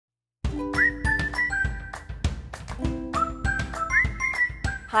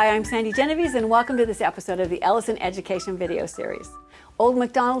Hi, I'm Sandy Genovese and welcome to this episode of the Ellison Education video series. Old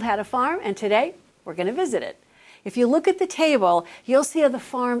MacDonald had a farm and today we're going to visit it. If you look at the table, you'll see the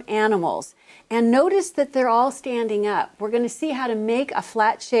farm animals and notice that they're all standing up. We're going to see how to make a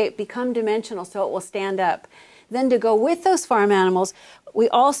flat shape become dimensional so it will stand up. Then to go with those farm animals, we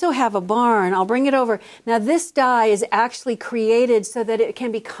also have a barn. I'll bring it over. Now this die is actually created so that it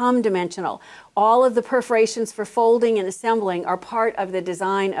can become dimensional. All of the perforations for folding and assembling are part of the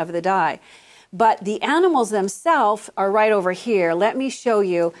design of the die. But the animals themselves are right over here. Let me show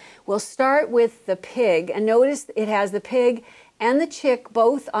you. We'll start with the pig. And notice it has the pig and the chick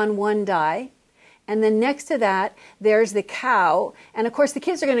both on one die. And then next to that, there's the cow. And of course, the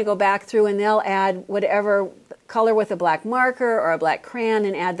kids are going to go back through and they'll add whatever color with a black marker or a black crayon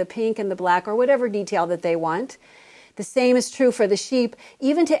and add the pink and the black or whatever detail that they want. The same is true for the sheep.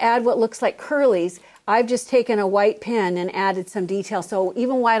 Even to add what looks like curlies, I've just taken a white pen and added some detail. So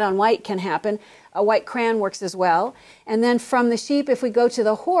even white on white can happen. A white crayon works as well. And then from the sheep, if we go to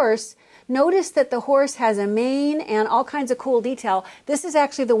the horse, notice that the horse has a mane and all kinds of cool detail. This is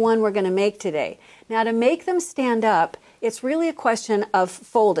actually the one we're going to make today. Now to make them stand up, it's really a question of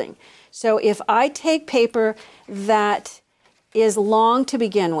folding. So if I take paper that is long to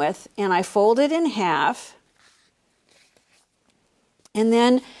begin with and I fold it in half, and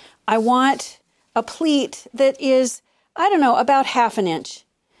then I want a pleat that is, I don't know, about 1/2 inch.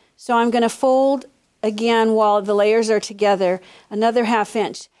 So I'm going to fold again while the layers are together, another 1/2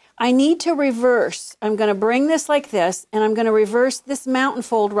 inch. I need to reverse. I'm going to bring this like this, and I'm going to reverse this mountain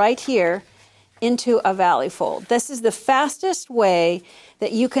fold right here into a valley fold. This is the fastest way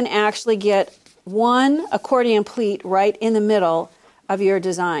that you can actually get one accordion pleat right in the middle of your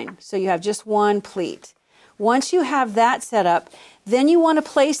design. So you have just one pleat. Once you have that set up, then you want to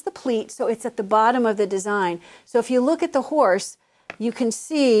place the pleat so it's at the bottom of the design. So if you look at the horse, you can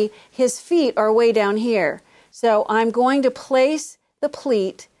see his feet are way down here. So I'm going to place the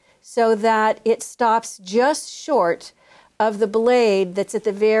pleat so that it stops just short of the blade that's at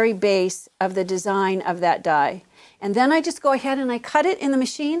the very base of the design of that die. And then I just go ahead and I cut it in the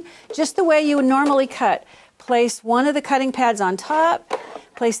machine just the way you would normally cut. Place one of the cutting pads on top,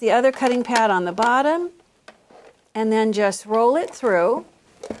 place the other cutting pad on the bottom, and then just roll it through.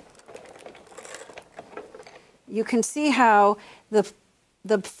 You can see how the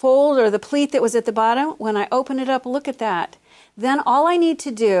fold or the pleat that was at the bottom, when I open it up, look at that. Then all I need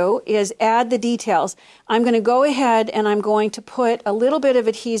to do is add the details. I'm going to go ahead and I'm going to put a little bit of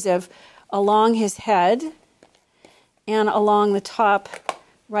adhesive along his head and along the top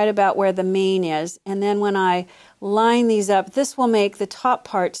right about where the mane is. And then when I line these up, this will make the top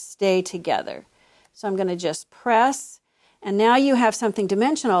part stay together. So I'm going to just press, and now you have something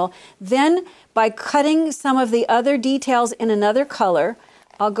dimensional. Then by cutting some of the other details in another color,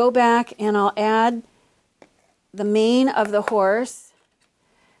 I'll go back and I'll add the mane of the horse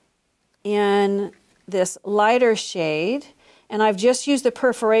in this lighter shade, and I've just used the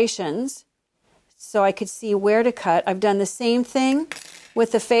perforations so I could see where to cut. I've done the same thing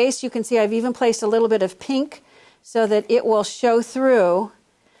with the face. You can see I've even placed a little bit of pink so that it will show through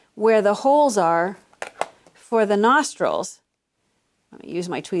where the holes are for the nostrils. Let me use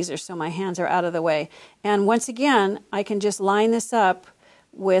my tweezers so my hands are out of the way. And once again, I can just line this up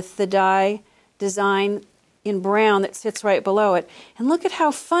with the die design in brown that sits right below it. And look at how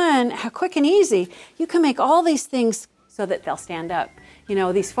fun, how quick and easy. You can make all these things so that they'll stand up. You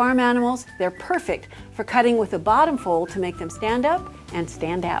know, these farm animals, they're perfect for cutting with the bottom fold to make them stand up and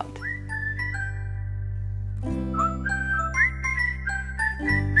stand out.